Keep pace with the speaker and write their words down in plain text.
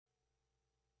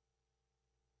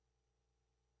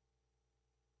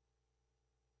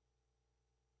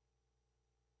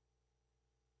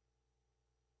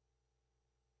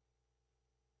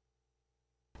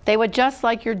They were just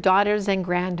like your daughters and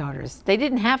granddaughters. They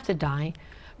didn't have to die,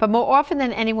 but more often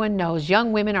than anyone knows,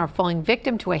 young women are falling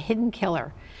victim to a hidden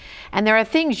killer. And there are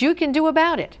things you can do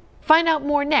about it. Find out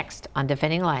more next on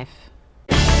Defending Life.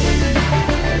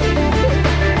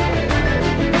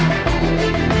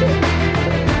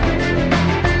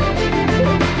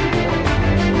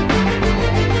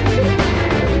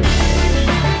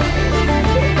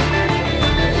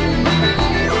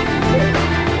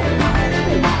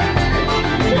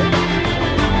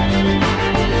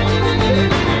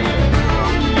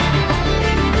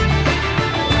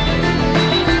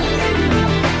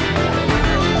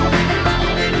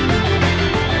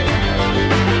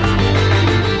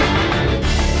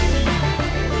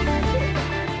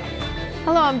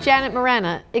 I'm Janet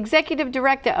Morana, Executive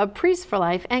Director of Priests for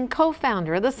Life and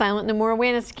co-founder of the Silent No More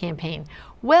Awareness Campaign.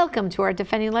 Welcome to our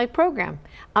Defending Life program.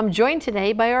 I'm joined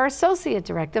today by our Associate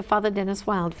Director, Father Denis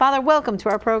Wilde. Father, welcome to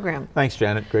our program. Thanks,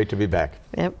 Janet. Great to be back.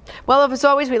 Yep. Well, as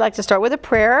always, we like to start with a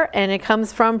prayer, and it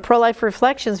comes from Pro-Life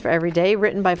Reflections for Every Day,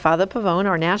 written by Father Pavone,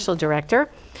 our National Director.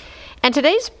 And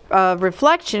today's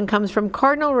reflection comes from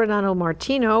Cardinal Renato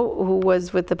Martino, who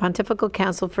was with the Pontifical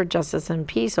Council for Justice and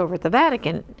Peace over at the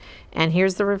Vatican. And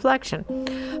here's the reflection.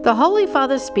 The Holy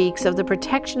Father speaks of the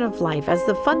protection of life as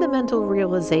the fundamental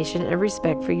realization and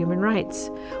respect for human rights.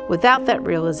 Without that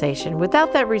realization,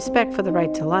 without that respect for the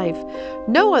right to life,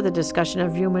 no other discussion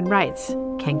of human rights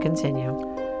can continue.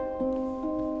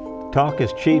 Talk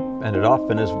is cheap, and it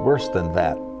often is worse than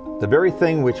that. The very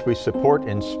thing which we support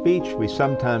in speech, we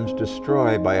sometimes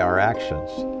destroy by our actions.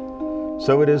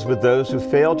 So it is with those who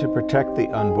fail to protect the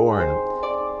unborn.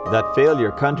 That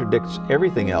failure contradicts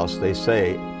everything else they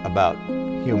say about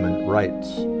human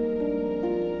rights.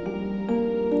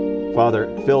 Father,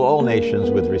 fill all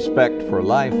nations with respect for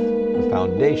life, the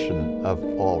foundation of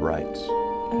all rights.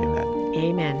 Amen.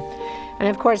 Amen. And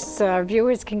of course, our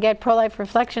viewers can get pro-life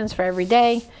reflections for every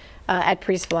day at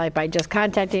Priests for Life by just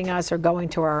contacting us or going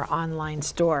to our online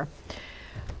store.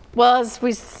 Well, as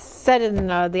we said in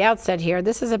the outset here,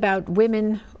 this is about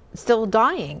women still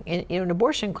dying in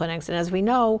abortion clinics. And as we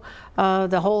know,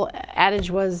 the whole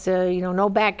adage was, no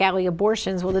back alley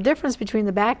abortions. Well, the difference between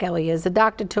the back alley is the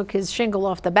doctor took his shingle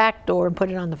off the back door and put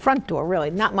it on the front door, really.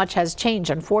 Not much has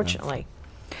changed, unfortunately.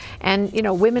 And,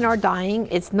 women are dying.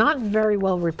 It's not very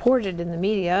well reported in the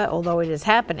media, although it is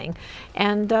happening.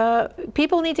 And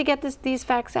people need to get these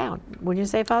facts out. Wouldn't you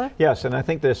say, Father? Yes, and I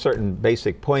think there's certain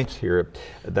basic points here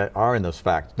that are in those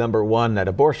facts. Number one, that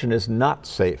abortion is not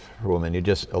safe for women. You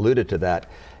just alluded to that,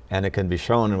 and it can be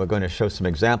shown, and we're going to show some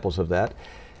examples of that.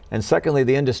 And secondly,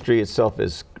 the industry itself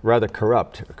is rather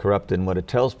corrupt in what it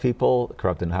tells people,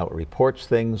 corrupt in how it reports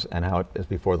things, and how it is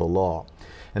before the law.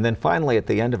 And then finally, at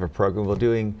the end of a program, we're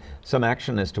doing some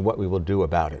action as to what we will do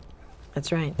about it.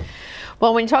 That's right.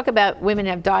 Well, when you talk about women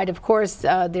have died, of course,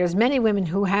 there's many women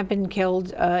who have been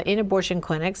killed in abortion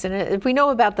clinics. And if we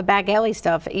know about the back alley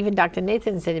stuff, even Dr.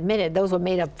 Nathanson admitted those were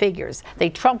made up figures. They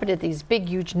trumpeted these big,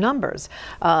 huge numbers,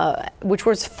 which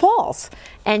was false.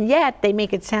 And yet they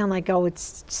make it sound like, oh,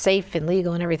 it's safe and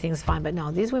legal and everything's fine. But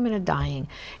no, these women are dying.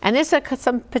 And there's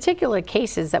some particular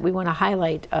cases that we want to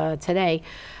highlight today.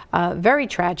 Very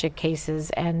tragic cases,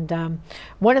 and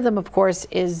one of them, of course,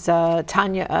 is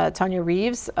Tanya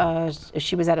Reeves.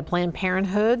 She was at a Planned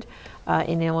Parenthood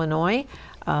in Illinois.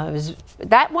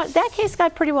 That case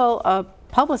got pretty well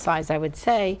publicized, I would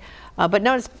say, but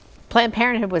notice Planned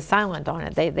Parenthood was silent on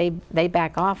it. They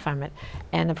back off from it,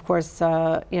 and of course,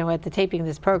 at the taping of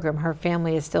this program, her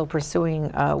family is still pursuing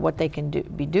what they can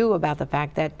do about the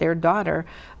fact that their daughter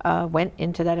went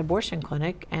into that abortion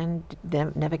clinic and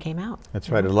never came out. That's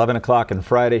right. At 11 o'clock on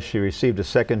Friday, she received a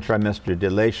second trimester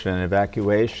dilation and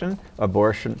evacuation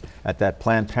abortion at that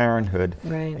Planned Parenthood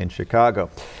in Chicago.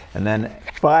 And then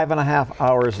 5.5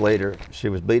 hours later, she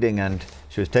was bleeding, and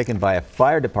she was taken by a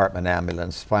fire department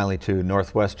ambulance finally to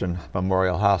Northwestern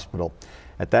Memorial Hospital.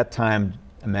 At that time,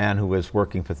 a man who was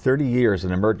working for 30 years,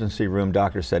 an emergency room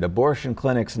doctor, said abortion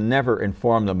clinics never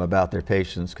inform them about their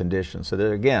patients' condition. So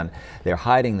they're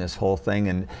hiding this whole thing.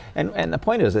 And the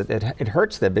point is that it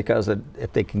hurts them, because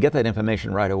if they can get that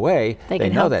information right away,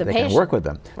 they know that they can work with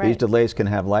them. Right. These delays can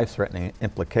have life-threatening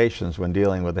implications when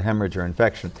dealing with a hemorrhage or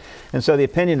infection. And so the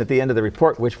opinion at the end of the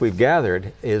report, which we've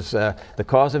gathered, is the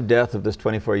cause of death of this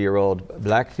 24-year-old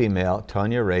black female,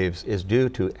 Tanya Reeves, is due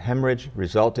to hemorrhage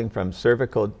resulting from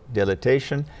cervical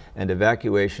dilatation and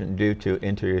evacuation due to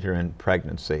intrauterine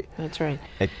pregnancy. That's right.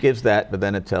 It gives that, but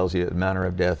then it tells you the manner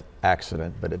of death,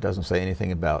 accident, but it doesn't say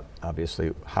anything about,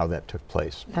 obviously, how that took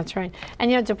place. That's right. And,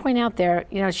 you know, to point out there,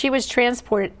 you know, she was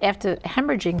transported after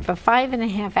hemorrhaging for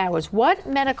 5.5 hours. What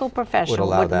medical professional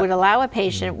would allow a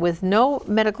patient with no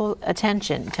medical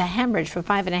attention to hemorrhage for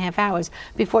 5.5 hours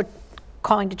before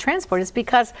calling to transport? It's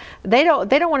because they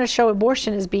don't want to show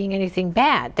abortion as being anything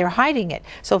bad. They're hiding it.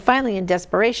 So finally, in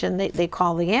desperation, they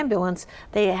call the ambulance.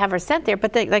 They have her sent there.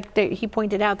 But he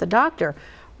pointed out, the doctor,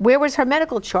 where was her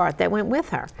medical chart that went with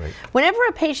her? Right. Whenever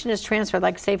a patient is transferred,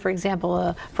 like say, for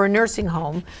example, for a nursing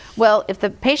home, well, if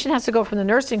the patient has to go from the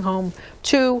nursing home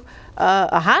to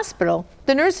a hospital,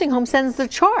 the nursing home sends the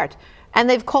chart. And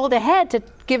they've called ahead to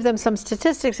give them some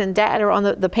statistics and data on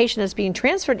the patient that's being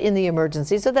transferred in the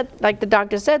emergency, so that, like the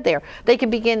doctor said there, they can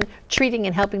begin treating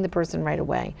and helping the person right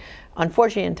away.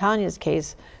 Unfortunately, in Tanya's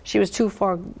case, she was too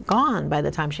far gone by the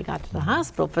time she got to the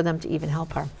hospital for them to even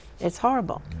help her. It's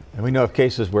horrible. And we know of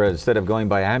cases where instead of going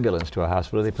by ambulance to a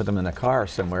hospital, they put them in a car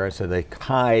somewhere, so they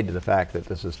hide the fact that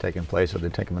this is taking place, or they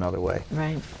take them another way.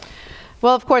 Right.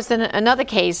 Well, of course, in another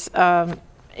case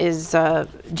is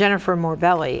Jennifer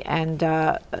Morbelli, and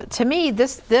to me,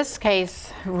 this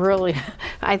case really,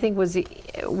 I think, was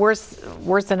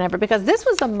worse than ever, because this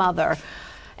was a mother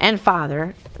and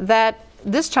father that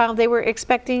this child, they were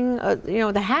expecting, you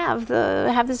know, to have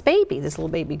this baby, this little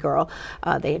baby girl.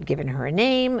 They had given her a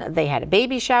name. They had a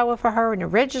baby shower for her and a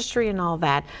registry and all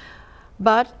that.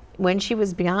 But when she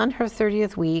was beyond her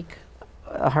 30th week,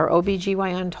 her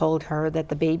OBGYN told her that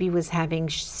the baby was having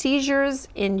seizures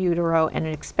in utero and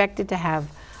expected to have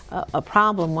a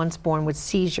problem once born with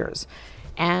seizures.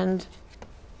 And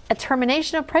a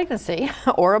termination of pregnancy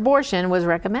or abortion was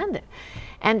recommended.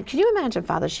 And can you imagine,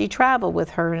 Father, she traveled with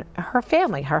her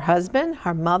family, her husband,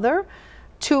 her mother,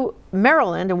 to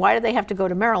Maryland. And why did they have to go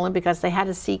to Maryland? Because they had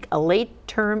to seek a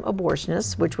late-term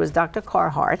abortionist, which was Dr.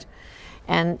 Carhart.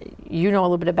 And you know a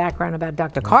little bit of background about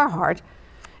Dr. Carhart.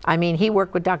 I mean, he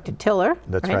worked with Dr. Tiller.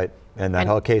 That's right. And that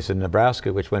whole case in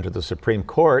Nebraska, which went to the Supreme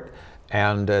Court,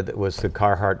 and it was the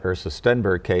Carhart versus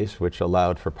Stenberg case, which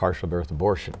allowed for partial birth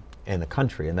abortion in the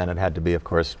country. And then it had to be, of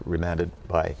course, remanded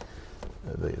by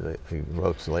the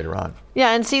folks later on.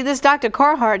 Yeah, and see, this Dr.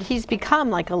 Carhart, he's become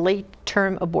like a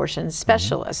late-term abortion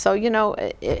specialist. So, you know,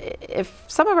 if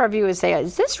some of our viewers say,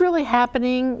 is this really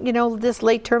happening, you know, this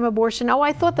late-term abortion? Oh,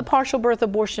 I thought the partial birth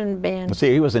abortion ban. Well, see,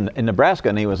 he was in Nebraska,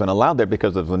 and he wasn't allowed there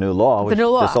because of the new law, which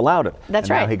disallowed it. That's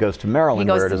and right. Now he goes to Maryland,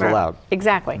 where it is allowed.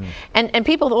 Exactly. And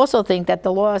people also think that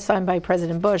the law signed by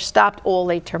President Bush stopped all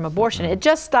late-term abortion. It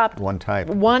just stopped one type,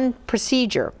 one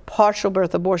procedure, partial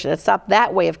birth abortion. It stopped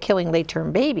that way of killing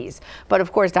late-term babies. But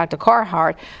of course, Dr. Carhart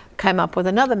came up with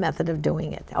another method of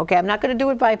doing it. Okay, I'm not going to do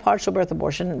it by partial birth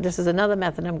abortion. This is another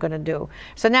method I'm going to do.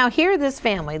 So now here this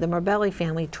family, the Morbelli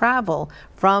family, travel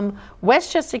from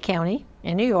Westchester County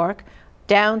in New York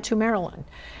down to Maryland.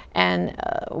 And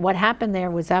what happened there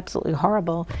was absolutely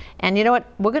horrible. And you know what?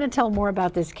 We're going to tell more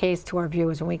about this case to our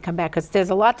viewers when we come back, because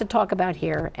there's a lot to talk about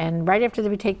here. And right after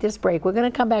we take this break, we're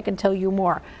going to come back and tell you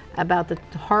more about the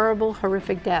horrible,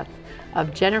 horrific death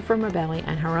of Jennifer Morbelli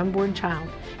and her unborn child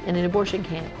in an abortion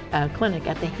clinic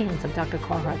at the hands of Dr.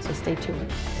 Carhart. So stay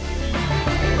tuned.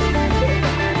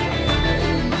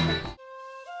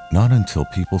 Not until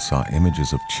people saw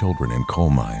images of children in coal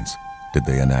mines did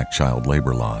they enact child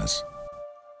labor laws.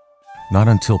 Not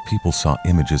until people saw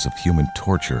images of human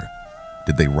torture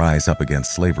did they rise up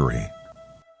against slavery.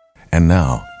 And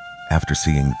now, after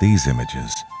seeing these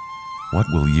images, what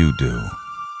will you do?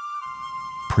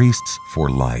 Priests for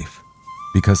life,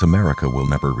 because America will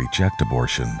never reject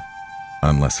abortion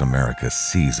unless America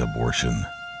sees abortion.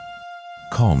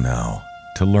 Call now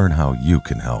to learn how you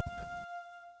can help.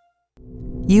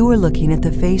 You are looking at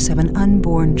the face of an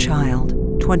unborn child,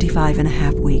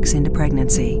 25.5 weeks into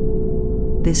pregnancy.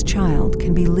 This child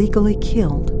can be legally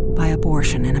killed by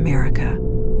abortion in America.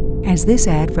 As this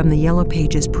ad from the Yellow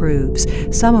Pages proves,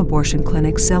 some abortion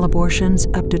clinics sell abortions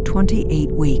up to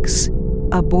 28 weeks.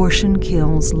 Abortion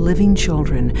kills living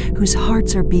children whose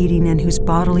hearts are beating and whose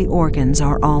bodily organs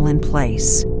are all in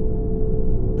place.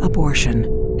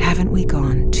 Abortion. Haven't we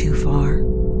gone too far?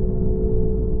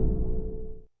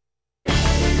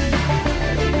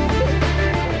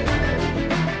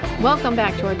 Welcome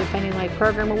back to our Defending Life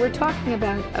program, where we're talking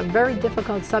about a very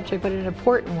difficult subject, but an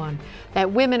important one,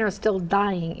 that women are still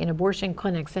dying in abortion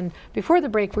clinics. And before the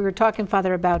break, we were talking,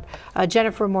 Father, about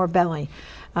Jennifer Morbelli.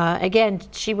 Again,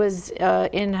 she was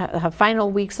in her final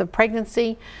weeks of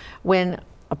pregnancy when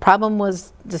a problem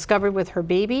was discovered with her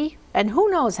baby, and who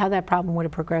knows how that problem would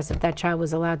have progressed if that child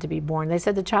was allowed to be born. They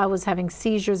said the child was having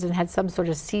seizures and had some sort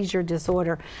of seizure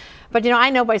disorder. But I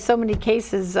know by so many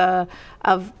cases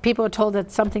of people are told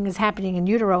that something is happening in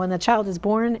utero and the child is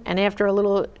born, and after a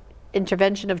little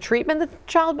intervention of treatment, the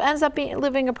child ends up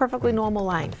living a perfectly normal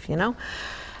life,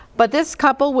 But this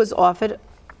couple was offered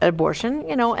abortion,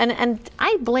 and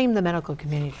I blame the medical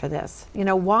community for this.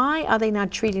 Why are they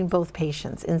not treating both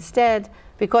patients? Instead,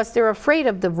 because they're afraid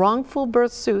of the wrongful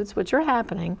birth suits, which are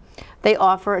happening, they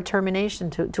offer a termination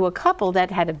to a couple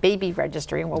that had a baby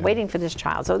registry and were waiting for this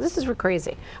child. So this is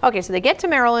crazy. Okay, so they get to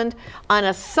Maryland on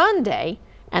a Sunday,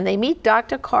 and they meet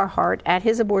Dr. Carhart at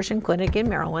his abortion clinic in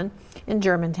Maryland, in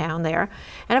Germantown there.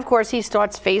 And of course, he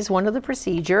starts phase 1 of the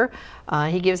procedure.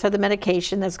 He gives her the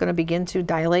medication that's going to begin to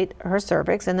dilate her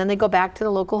cervix, and then they go back to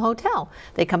the local hotel.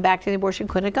 They come back to the abortion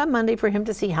clinic on Monday for him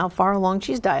to see how far along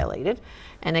she's dilated,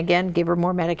 and again, give her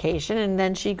more medication, and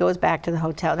then she goes back to the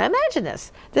hotel. Now imagine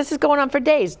this. This is going on for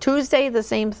days. Tuesday, the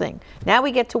same thing. Now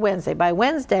we get to Wednesday. By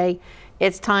Wednesday,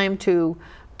 it's time to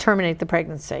terminate the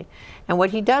pregnancy. And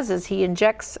what he does is he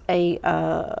injects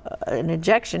an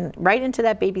injection right into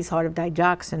that baby's heart of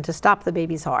digoxin to stop the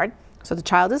baby's heart. So the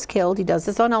child is killed. He does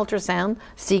this on ultrasound,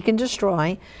 seek and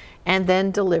destroy, and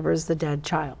then delivers the dead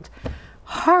child.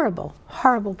 Horrible,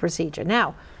 horrible procedure.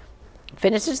 Now,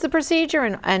 finishes the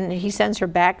procedure, and he sends her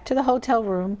back to the hotel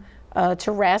room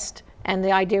to rest. And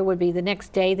the idea would be the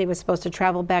next day they were supposed to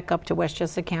travel back up to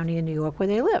Westchester County in New York where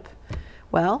they live.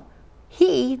 Well,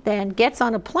 he then gets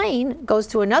on a plane, goes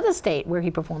to another state where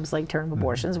he performs late-term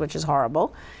abortions, which is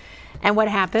horrible. And what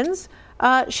happens?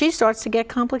 She starts to get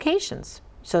complications.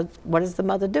 So what does the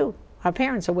mother do? Her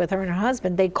parents are with her and her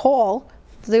husband. They call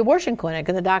the abortion clinic,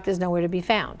 and the doctor's nowhere to be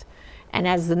found. And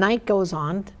as the night goes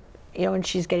on, and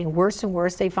she's getting worse and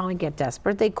worse, they finally get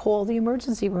desperate. They call the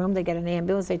emergency room, they get an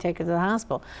ambulance, they take her to the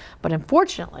hospital. But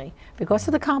unfortunately, because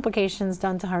of the complications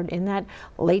done to her in that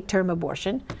late-term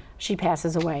abortion, she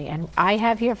passes away. And I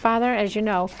have here, Father, as you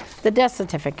know, the death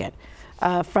certificate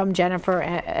from Jennifer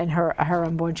and her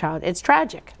unborn child. It's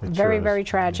tragic, very, very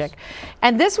tragic.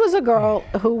 And this was a girl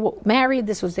who married,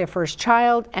 this was their first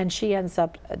child, and she ends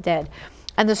up dead.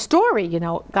 And the story,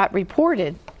 got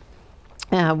reported.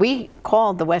 We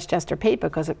called the Westchester paper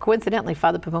because coincidentally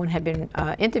Father Pavone had been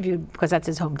interviewed, because that's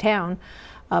his hometown,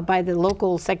 by the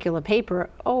local secular paper,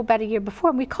 about a year before.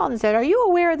 And we called and said, are you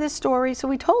aware of this story? So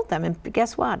we told them, and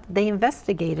guess what? They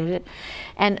investigated it.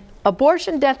 And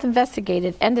Abortion Death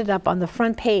Investigated ended up on the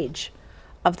front page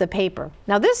of the paper.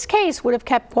 Now this case would have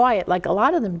kept quiet like a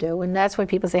lot of them do, and that's why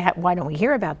people say, why don't we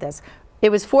hear about this? It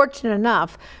was fortunate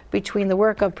enough between the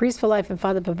work of Priest for Life and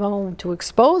Father Pavone to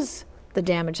expose the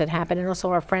damage that happened, and also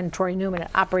our friend Troy Newman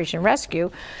at Operation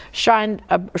Rescue shone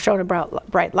a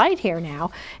bright light here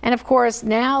now. And of course,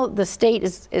 now the state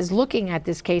is looking at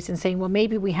this case and saying, well,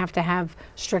 maybe we have to have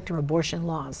stricter abortion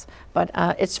laws. But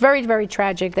it's very, very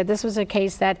tragic that this was a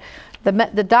case that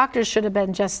the doctors should have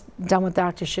been just done what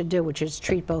doctors should do, which is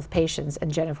treat both patients, and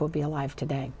Jennifer would be alive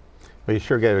today. Well, you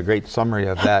sure gave a great summary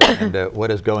of that and what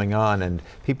is going on, and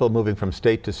people moving from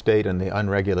state to state, and the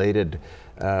unregulated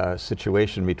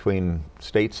situation between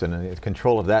states, and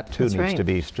control of that too needs to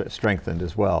be strengthened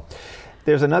as well.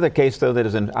 There's another case though that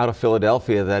is out of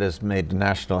Philadelphia that has made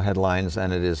national headlines,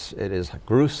 and it is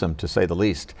gruesome to say the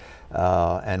least.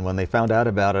 And when they found out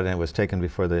about it and it was taken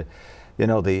before the,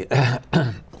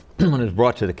 when it was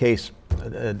brought to the case,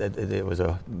 it was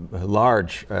a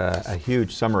large, a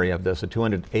huge summary of this, a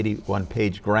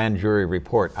 281-page grand jury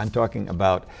report. I'm talking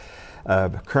about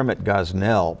Kermit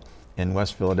Gosnell in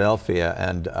West Philadelphia,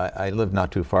 and I live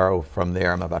not too far from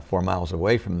there. I'm about 4 miles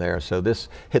away from there, so this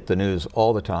hit the news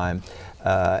all the time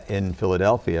in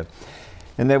Philadelphia.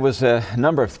 And there was a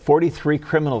number of 43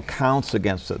 criminal counts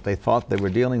against it. They thought they were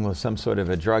dealing with some sort of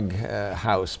a drug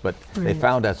house, but they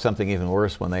found out something even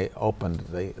worse when they opened.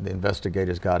 The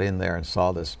investigators got in there and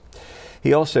saw this.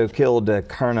 He also killed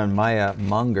Karnan Maya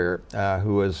Munger,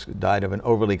 who died of an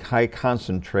overly high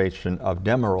concentration of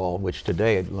Demerol, which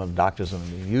today doctors are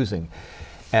using.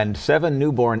 And 7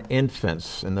 newborn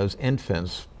infants, and those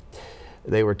infants,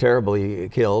 they were terribly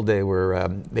killed. They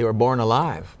were born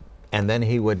alive. And then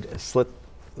he would snip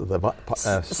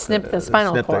the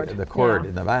spinal cord. The cord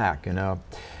in the back,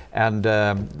 And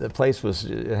the place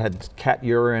had cat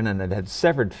urine, and it had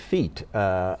severed feet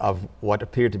of what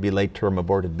appeared to be late-term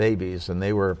aborted babies, and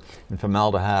they were in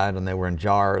formaldehyde, and they were in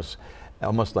jars,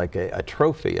 almost like a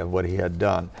trophy of what he had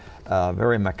done.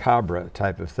 Very macabre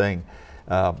type of thing.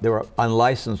 There were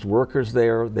unlicensed workers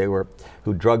there.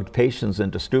 Who drugged patients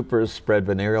into stupors, spread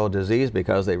venereal disease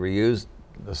because they reused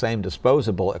the same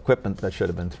disposable equipment that should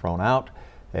have been thrown out.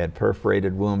 They had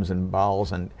perforated wombs and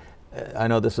bowels, and I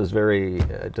know this is very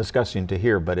disgusting to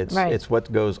hear, but it's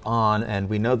what goes on, and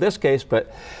we know this case,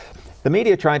 but the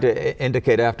media tried to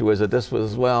indicate afterwards that this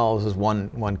is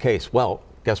one case. Well,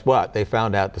 guess what? They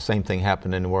found out the same thing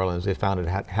happened in New Orleans. They found it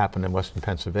happened in Western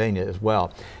Pennsylvania as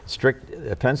well.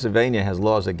 Pennsylvania has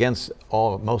laws against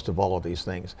most of all of these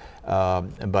things,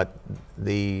 but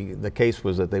the case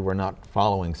was that they were not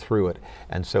following through it,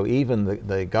 and so even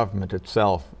the government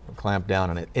itself clamped down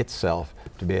on it itself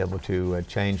to be able to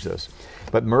change this.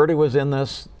 But murder was in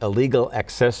this, illegal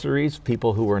accessories,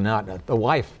 people who were not,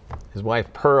 his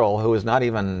wife Pearl, who was not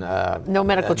even no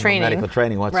medical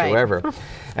training whatsoever. Right.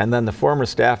 And then the former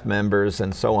staff members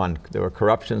and so on. There were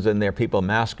corruptions in there, people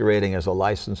masquerading as a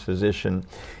licensed physician.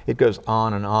 It goes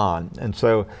on and on. And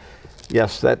so,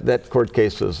 yes, that court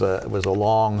case was a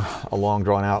long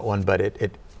drawn out one, but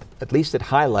it at least it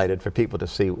highlighted for people to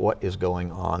see what is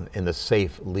going on in the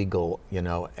safe, legal,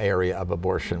 area of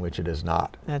abortion, which it is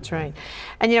not. That's right.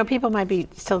 And people might be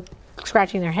still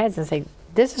scratching their heads and say,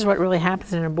 this is what really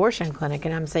happens in an abortion clinic,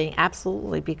 and I'm saying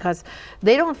absolutely, because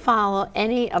they don't follow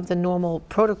any of the normal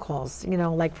protocols.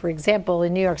 Like for example,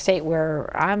 in New York State,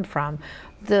 where I'm from,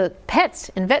 the pets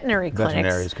in veterinary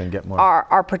clinics can get more.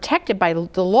 Are protected by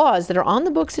the laws that are on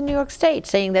the books in New York State,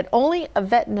 saying that only a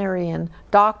veterinarian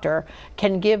doctor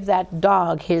can give that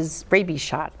dog his rabies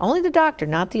shot. Only the doctor,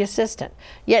 not the assistant.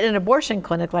 Yet in an abortion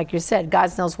clinic, like you said,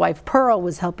 Gosnell's wife Pearl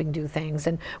was helping do things,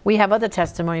 and we have other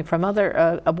testimony from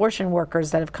other abortion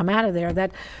workers that have come out of there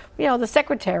that the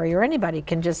secretary or anybody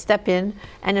can just step in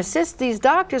and assist these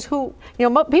doctors who,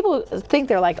 people think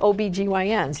they're like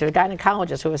OBGYNs, they're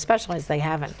gynecologists who are specialized. They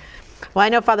haven't. Well, I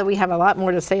know, Father, we have a lot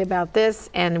more to say about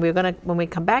this, and we're going to, when we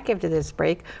come back after this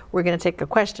break, we're going to take a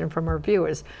question from our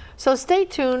viewers. So stay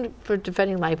tuned for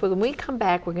Defending Life. When we come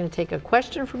back, we're going to take a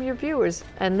question from your viewers,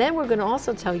 and then we're going to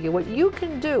also tell you what you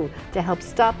can do to help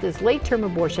stop this late-term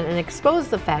abortion and expose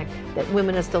the fact that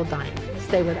women are still dying.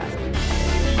 Stay with us.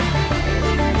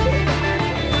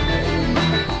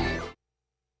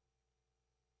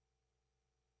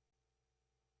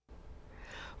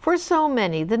 For so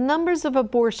many, the numbers of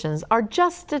abortions are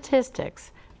just statistics.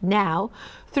 Now,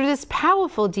 through this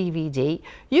powerful DVD,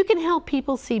 you can help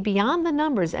people see beyond the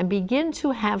numbers and begin to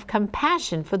have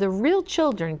compassion for the real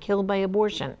children killed by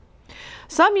abortion.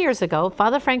 Some years ago,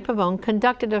 Father Frank Pavone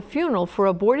conducted a funeral for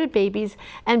aborted babies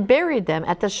and buried them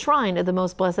at the Shrine of the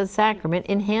Most Blessed Sacrament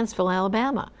in Hanceville,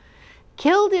 Alabama.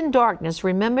 Killed in Darkness,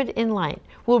 Remembered in Light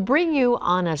will bring you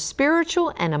on a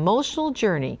spiritual and emotional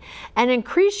journey and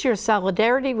increase your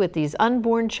solidarity with these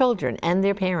unborn children and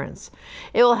their parents.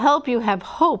 It will help you have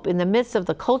hope in the midst of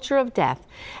the culture of death,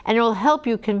 and it will help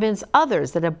you convince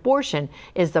others that abortion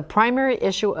is the primary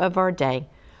issue of our day.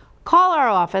 Call our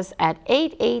office at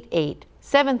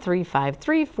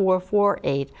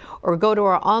 888-735-3448 or go to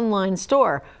our online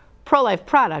store,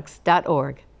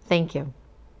 prolifeproducts.org. Thank you.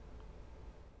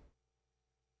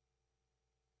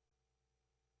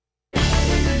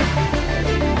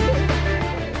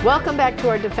 Welcome back to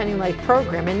our Defending Life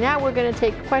program, and now we're going to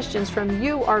take questions from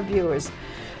you, our viewers.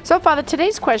 So, Father,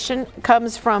 today's question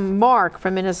comes from Mark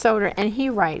from Minnesota, and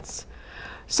he writes,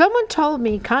 someone told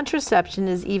me contraception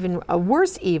is even a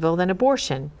worse evil than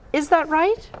abortion. Is that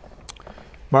right?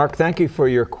 Mark, thank you for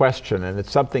your question, and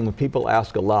it's something people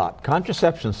ask a lot.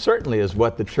 Contraception certainly is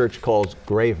what the church calls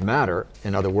grave matter.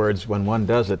 In other words, when one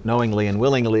does it knowingly and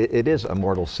willingly, it is a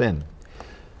mortal sin.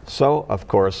 So, of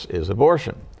course, is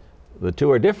abortion. The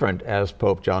two are different, as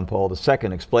Pope John Paul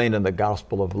II explained in the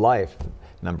Gospel of Life,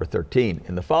 number 13,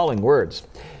 in the following words.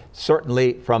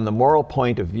 Certainly, from the moral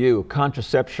point of view,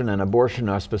 contraception and abortion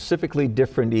are specifically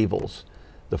different evils.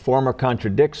 The former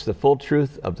contradicts the full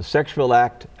truth of the sexual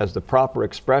act as the proper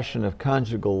expression of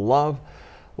conjugal love,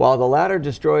 while the latter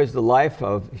destroys the life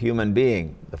of a human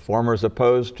being. The former is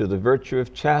opposed to the virtue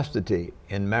of chastity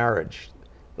in marriage.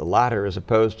 The latter is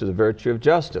opposed to the virtue of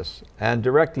justice and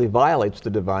directly violates the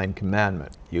divine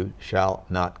commandment, you shall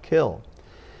not kill.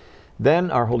 Then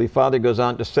our Holy Father goes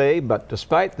on to say, but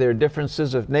despite their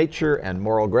differences of nature and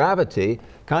moral gravity,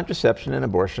 contraception and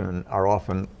abortion are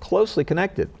often closely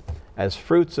connected as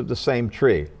fruits of the same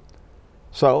tree.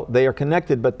 So they are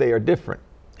connected, but they are different.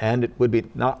 And it would be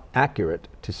not accurate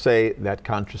to say that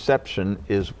contraception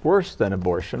is worse than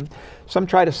abortion. Some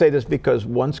try to say this because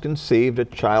once conceived, a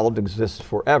child exists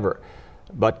forever.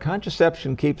 But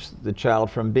contraception keeps the child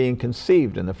from being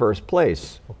conceived in the first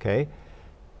place, okay?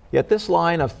 Yet this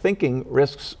line of thinking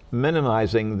risks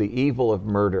minimizing the evil of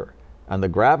murder and the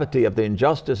gravity of the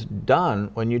injustice done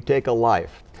when you take a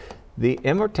life. The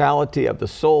immortality of the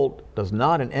soul does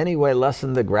not in any way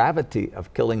lessen the gravity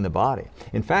of killing the body.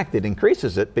 In fact, it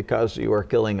increases it because you are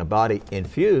killing a body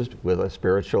infused with a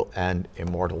spiritual and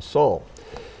immortal soul.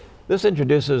 This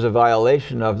introduces a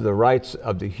violation of the rights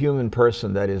of the human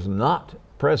person that is not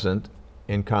present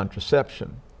in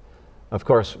contraception. Of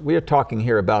course, we are talking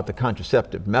here about the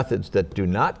contraceptive methods that do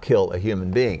not kill a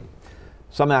human being.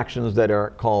 Some actions that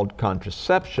are called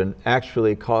contraception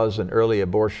actually cause an early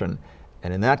abortion,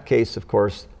 and in that case, of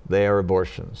course, they are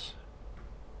abortions.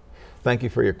 Thank you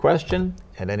for your question.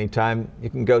 At any time, you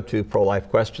can go to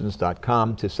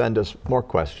prolifequestions.com to send us more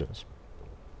questions.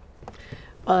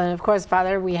 Well, and of course,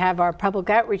 Father, we have our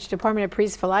public outreach department at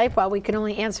Priests for Life. While we can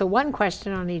only answer one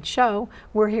question on each show,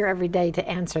 we're here every day to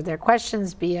answer their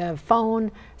questions via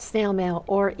phone, snail mail,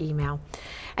 or email.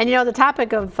 And you know, the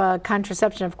topic of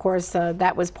contraception, of course,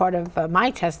 that was part of my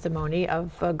testimony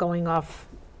of going off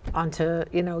onto,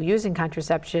 you know, using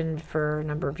contraception for a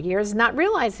number of years, not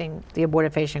realizing the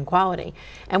abortifacient quality.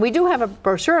 And we do have a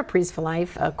brochure at Priests for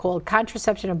Life called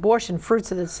Contraception Abortion,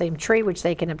 Fruits of the Same Tree, which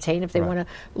they can obtain if they want to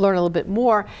learn a little bit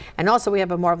more. And also we have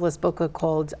a marvelous booklet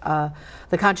called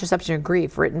The Contraception of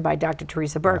Grief, written by Dr.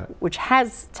 Teresa Burke, which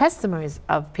has testimonies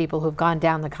of people who've gone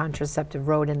down the contraceptive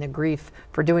road and the grief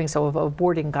for doing so, of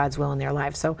aborting God's will in their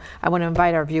life. So I want to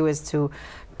invite our viewers to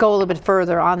go a little bit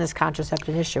further on this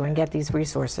contraception issue and get these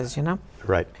resources, you know?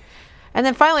 Right. And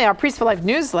then finally, our Priests for Life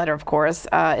newsletter, of course,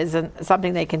 is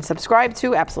something they can subscribe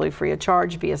to absolutely free of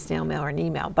charge via snail mail or an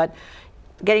email. But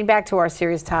getting back to our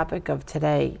serious topic of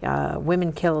today,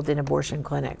 women killed in abortion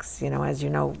clinics. You know, as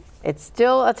you know, it's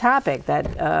still a topic that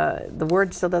the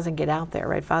word still doesn't get out there,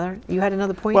 right, Father? You had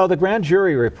another point? Well, the grand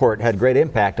jury report had great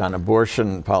impact on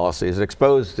abortion policies. It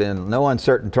exposed in no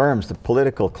uncertain terms the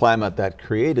political climate that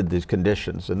created these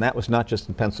conditions, and that was not just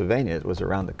in Pennsylvania, it was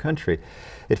around the country.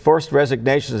 It forced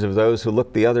resignations of those who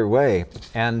looked the other way,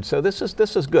 and so this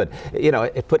is good. You know,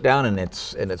 it put down in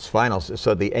its finals,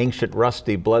 so the ancient,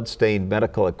 rusty, blood-stained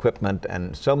medical equipment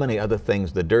and so many other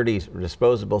things, the dirty,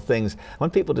 disposable things. I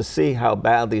want people to see how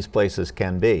bad these places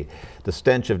can be. The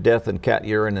stench of death and cat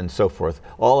urine and so forth.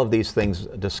 All of these things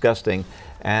disgusting,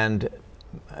 and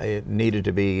it needed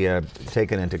to be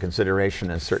taken into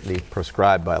consideration and certainly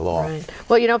prescribed by law. Right.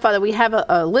 Well, you know, Father, we have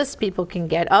a list people can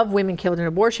get of women killed in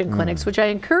abortion clinics, which I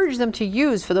encourage them to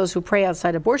use for those who pray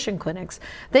outside abortion clinics.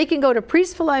 They can go to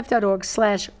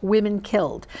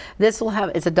priestsforlife.org/women-killed. This will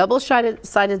have, it's a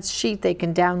double-sided sheet they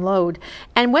can download.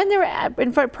 And when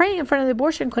they're praying in front of the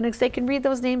abortion clinics, they can read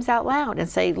those names out loud and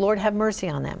say, Lord, have mercy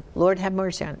on them. Lord, have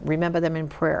mercy on them. Remember them in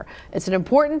prayer. It's an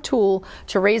important tool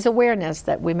to raise awareness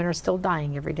that women are still dying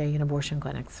every day in abortion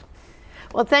clinics.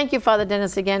 Well, thank you, Father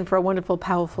Denis, again for a wonderful,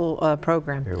 powerful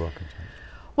program. You're welcome.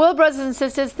 Well, brothers and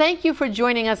sisters, thank you for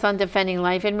joining us on Defending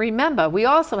Life. And remember, we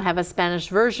also have a Spanish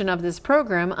version of this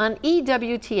program on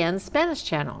EWTN's Spanish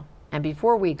channel. And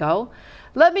before we go,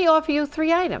 let me offer you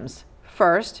 3 items.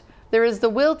 First, there is the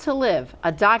Will to Live,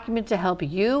 a document to help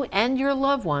you and your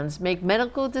loved ones make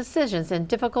medical decisions in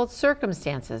difficult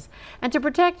circumstances and to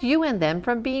protect you and them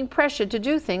from being pressured to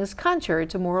do things contrary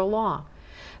to moral law.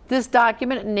 This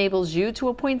document enables you to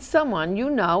appoint someone you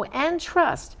know and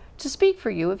trust to speak for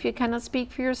you if you cannot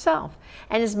speak for yourself,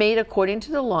 and is made according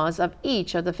to the laws of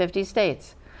each of the 50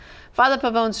 states. Father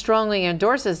Pavone strongly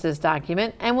endorses this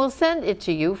document and will send it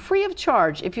to you free of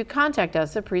charge if you contact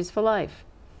us at Priests for Life.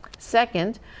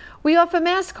 Second, we offer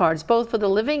mass cards both for the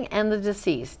living and the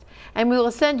deceased, and we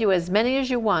will send you as many as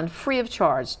you want free of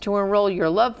charge to enroll your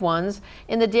loved ones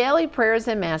in the daily prayers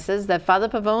and masses that Father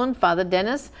Pavone, Father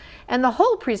Denis, and the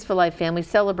whole Priests for Life family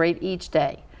celebrate each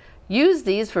day. Use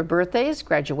these for birthdays,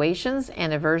 graduations,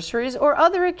 anniversaries, or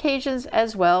other occasions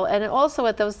as well, and also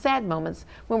at those sad moments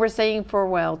when we're saying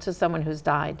farewell to someone who's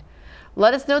died.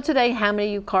 Let us know today how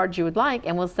many cards you would like,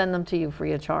 and we'll send them to you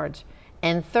free of charge.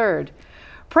 And third,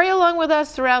 pray along with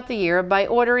us throughout the year by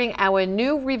ordering our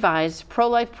new revised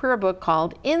pro-life prayer book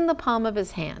called In the Palm of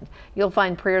His Hand. You'll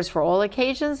find prayers for all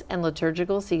occasions and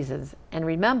liturgical seasons. And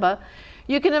remember,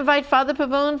 you can invite Father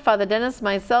Pavone, Father Denis,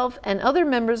 myself, and other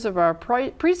members of our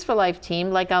Priests for Life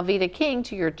team like Alveda King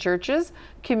to your churches,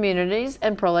 communities,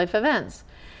 and pro-life events.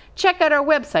 Check out our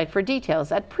website for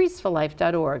details at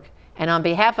priestsforlife.org. And on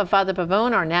behalf of Father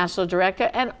Pavone, our National Director,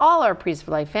 and all our Priests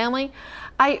for Life family,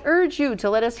 I urge you to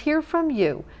let us hear from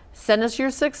you. Send us your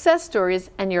success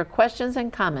stories and your questions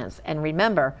and comments. And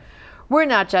remember, we're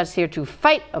not just here to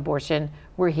fight abortion,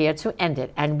 we're here to end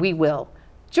it, and we will.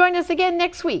 Join us again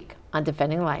next week on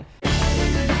Defending Life.